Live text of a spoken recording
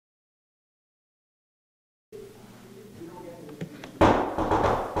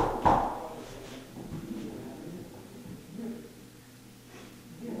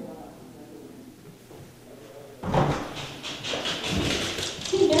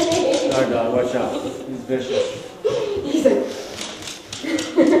Guard dog, watch out. He's vicious. He's like...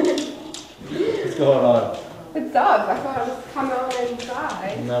 What's going on? It's dogs. I thought I was coming on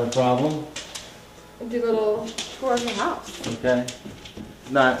inside. Not a problem. And do a little tour of the house. Okay.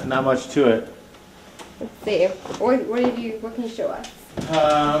 Not much to it. Let's see. What can you show us?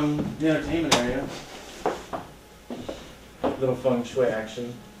 The entertainment area. Little feng shui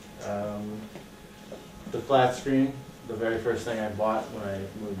action. The flat screen, the very first thing I bought when I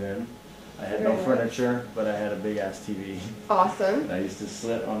moved in. I had no furniture, but I had a big ass TV. Awesome. And I used to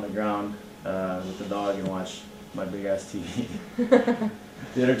sit on the ground with the dog and watch my big ass TV.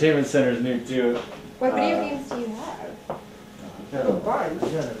 The entertainment center is new too. What video games do you have? I got a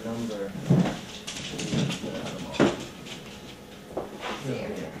number.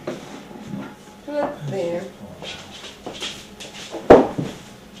 Let's see.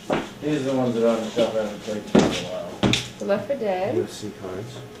 These are the ones that are on the shelf I haven't played for a while. Left 4 Dead. UFC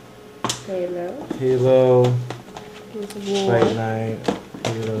cards. Halo. Halo. Fight Night.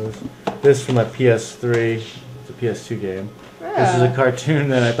 Halos. This from my PS3. It's a PS2 game. This is a cartoon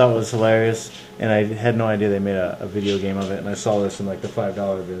that I thought was hilarious, and I had no idea they made a video game of it, and I saw this in like the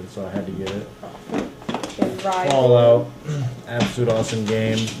 $5 bid, so I had to get it. Fallout. Absolute awesome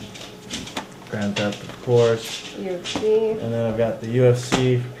game. Grand Theft, of course. UFC. And then I've got the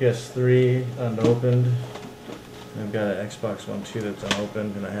UFC for PS3 unopened. And I've got an Xbox One 2 that's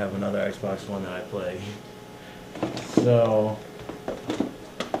unopened, and I have another Xbox One that I play. So,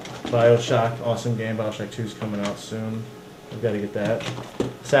 BioShock, awesome game. BioShock 2 is coming out soon. I've got to get that.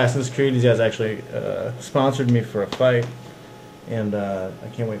 Assassin's Creed, these guys actually sponsored me for a fight, and I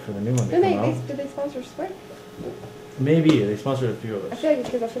can't wait for the new one to come out. Did they sponsor Swift? Maybe they sponsored a few of us. I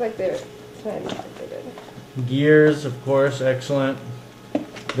feel like they're good. Gears, of course, excellent.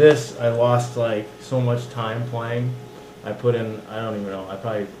 This I lost like so much time playing. I put in, I don't even know, I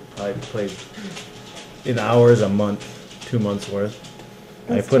probably played in hours a month, 2 months worth.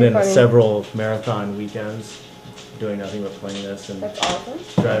 That's I put in funny. several marathon weekends doing nothing but playing this and That's awesome.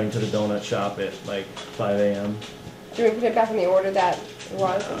 driving to the donut shop at like 5 a.m. Do we put it back in the order that it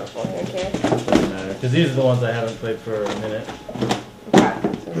was? Okay. Doesn't matter, because these are the ones I haven't played for a minute. Okay.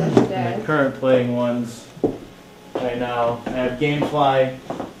 So that's And dead. the current playing ones right now, I have Gamefly,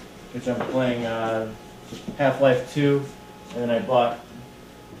 which I'm playing Half-Life 2, and then I bought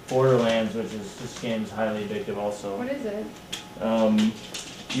Borderlands, which is, this game's highly addictive also. What is it?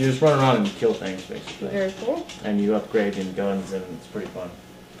 You just run around and kill things, basically. Very cool. And you upgrade in guns, and it's pretty fun.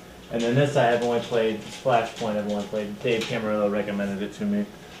 And then this I have only played, Flashpoint I've only played, Dave Camarillo recommended it to me.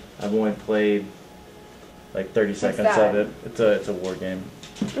 I've only played like 30 seconds of it. It's a war game.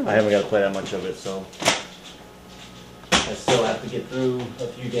 I haven't got to play that much of it, so I still have to get through a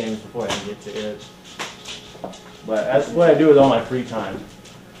few games before I can get to it. But that's what I do with all my free time,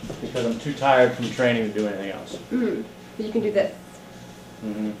 because I'm too tired from training to do anything else. Mm-hmm. So you can do this.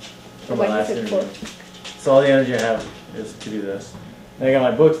 Mm-hmm. From Like my last you said interview. before. So all the energy I have is to do this. And I got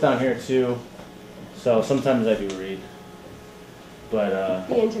my books down here too, so sometimes I do read. But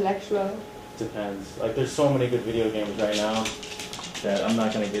Be intellectual. depends. Like there's so many good video games right now that I'm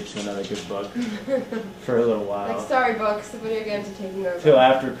not gonna get to another good book for a little while. Like storybooks, the video games are taking over. Till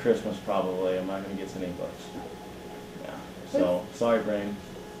after Christmas probably. I'm not gonna get to any books. Yeah. So sorry, brain.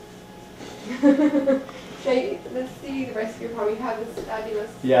 Okay, let's see the rest of your poem. You have this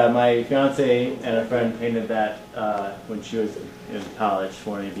fabulous. Yeah, my fiance and a friend painted that when she was in college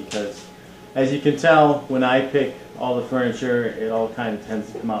for me, because as you can tell, when I pick all the furniture, it all kind of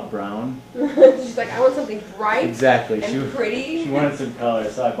tends to come out brown. She's like, I want something bright Exactly. and pretty. She wanted some color,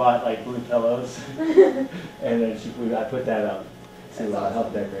 so I bought like blue pillows, and then I put that up to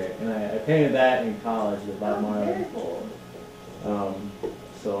help decorate. And I painted that in college with Bob Marley. Very cool.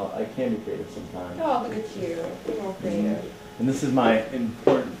 So I can be creative sometimes. Oh, look at you. You're more creative. And this is my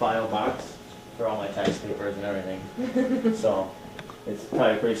important file box for all my tax papers and everything. So it's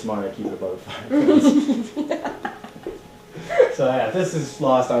probably pretty smart to keep it above the fireplace. So yeah, if this is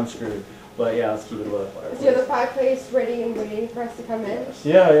lost, I'm screwed. But yeah, let's keep it above the fireplace. Is the other fireplace ready and waiting for us to come in?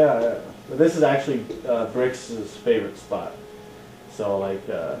 Yeah. But this is actually Brick's favorite spot. So like,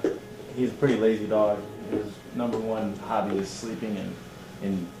 he's a pretty lazy dog. His #1 hobby is sleeping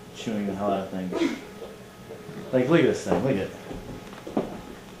and chewing the hell out of things. Like, look at this thing. Look at it.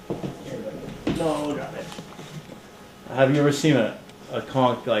 No, got it. Have you ever seen a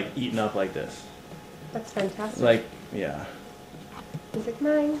conch like eaten up like this? That's fantastic. Like, yeah. He's like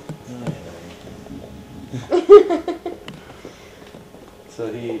mine.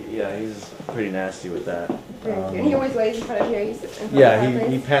 So he's pretty nasty with that. And he always lays in front of here. He sits in front of the Yeah, he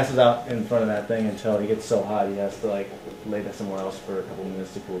fireplace. passes out in front of that thing until he gets so hot he has to like lay down somewhere else for a couple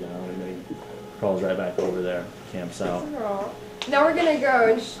minutes to cool down, and then he crawls right back over there, camps out. Aw. Now we're gonna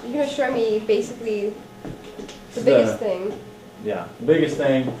go and you're gonna show me basically the biggest thing. Yeah, the biggest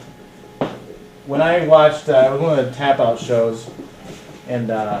thing. When I watched, it was one of the tap out shows, and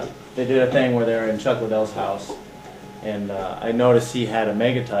they did a thing where they were in Chuck Liddell's house, and I noticed he had a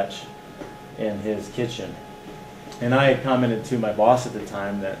Mega Touch in his kitchen. And I had commented to my boss at the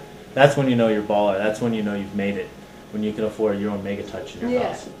time that that's when you know you're baller, that's when you know you've made it, when you can afford your own Mega Touch in your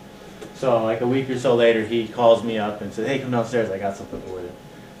house. So like a week or so later, he calls me up and said, hey, come downstairs, I got something for you.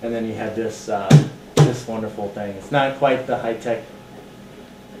 And then he had this this wonderful thing. It's not quite the high-tech,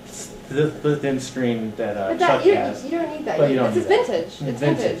 the thin screen that Chuck has. You don't need that. But you don't it's need vintage. That. It's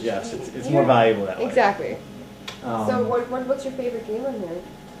vintage. Yes, it's more valuable that way. Exactly. So what's your favorite game on here?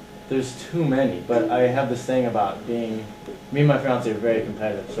 There's too many, but I have this thing about being, me and my fiance are very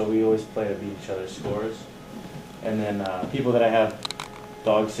competitive, so we always play to beat each other's scores. And then people that I have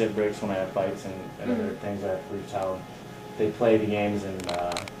dog sit bricks when I have fights and other things I have for each child, they play the games and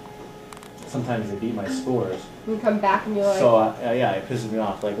sometimes they beat my scores. You come back and you're like... So yeah, it pisses me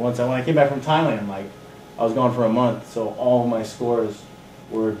off. Like when I came back from Thailand, like I was gone for a month, so all my scores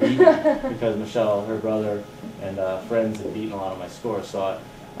were beaten because Michelle, her brother, and friends had beaten a lot of my scores. So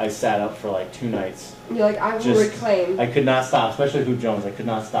I sat up for like 2 nights. You're like, I will reclaim. I could not stop, especially Hoop Jones. I could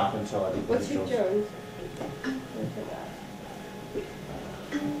not stop until I beat What's Hoop Jones?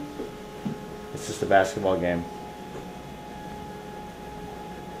 It's just a basketball game.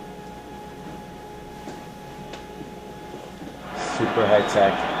 Super high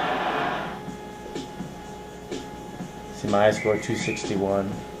tech. See, my high score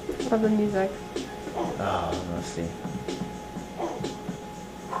 261. Love the music. Oh, let's see.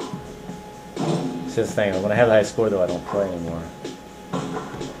 It's this thing. When I have the high score, though, I don't play anymore.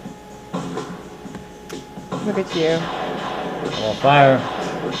 Look at you. I'm on fire.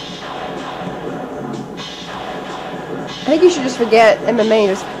 I think you should just forget MMA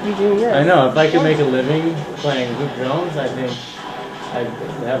and just be doing this. I know. If I could make a living playing Hoop Jones, I think I'd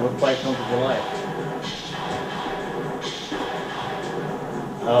have a quite comfortable life.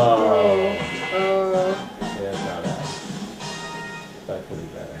 Oh. Yeah, it's not bad. That could be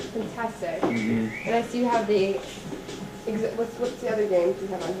better. Fantastic. And I see you have the... What's the other games you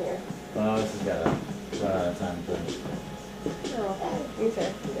have on here? Oh, this has got to run out of time. Oh, let me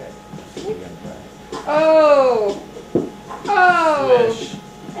see. But Oh! Oh! Swish.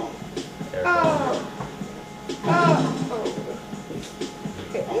 Oh! Oh!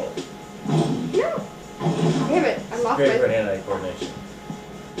 Okay. No! Damn it! I lost Great for my... hand-eye coordination.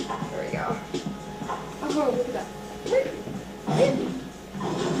 There we go. Oh, look at that.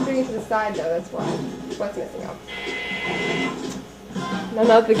 I'm doing it to the side though, that's why. What's messing up? Now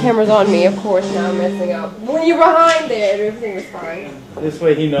that the camera's on me, of course, now I'm messing up. When you're behind there, everything was fine. This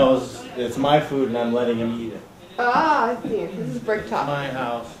way he knows it's my food and I'm letting him eat it. Ah, I see. This is brick top. My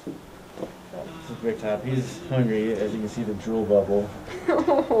house. This is brick top. He's hungry, as you can see the drool bubble.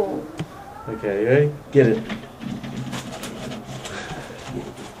 Okay, you ready? Get it.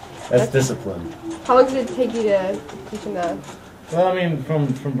 That's discipline. How long did it take you to teach him that? Well, I mean, from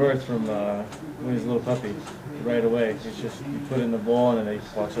birth, from when he's a little puppy, right away. It's just, you put it in the bowl and then he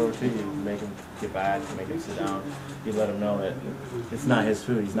walks over to you, you make him get back, make him sit down. You let him know that it's not his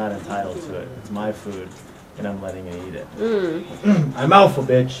food, he's not entitled to it. It's my food, and I'm letting him eat it. I'm alpha,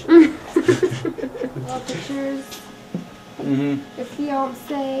 bitch. All pictures. Your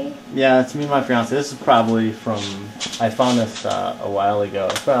fiance. Yeah, it's me and my fiance. This is probably from, I found this a while ago.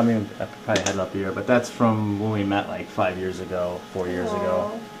 I mean, I probably had it up here, but that's from when we met like 5 years ago, 4 years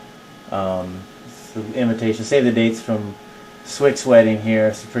ago. It's the invitation. Save the dates from Swick's wedding here.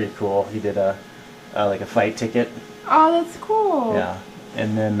 It's pretty cool. He did like a fight ticket. Oh, that's cool. Yeah.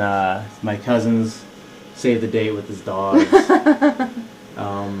 And then my cousins saved the date with his dogs.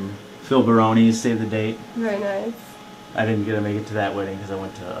 Phil Baroni's saved the date. Very nice. I didn't get to make it to that wedding because I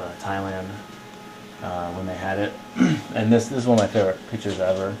went to Thailand when they had it. And this is one of my favorite pictures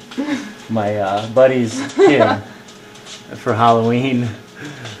ever. My buddy's kid for Halloween.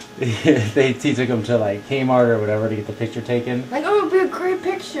 he took him to like Kmart or whatever to get the picture taken. Like, oh, it'd be a great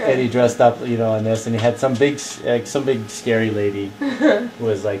picture. And he dressed up, you know, in this, and he had some big scary lady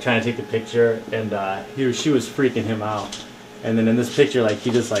was like trying to take the picture, and she was freaking him out. And then in this picture, like he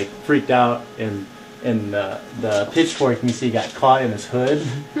just like freaked out, and the pitchfork, you can see, got caught in his hood.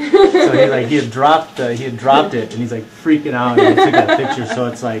 So he had dropped it, and he's like freaking out, and he took that picture. So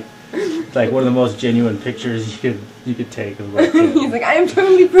it's like one of the most genuine pictures you could take of like. He's like, I am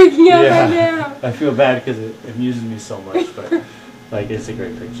totally freaking out right now. I feel bad because it amuses me so much, but like it's a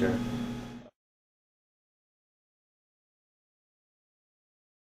great picture.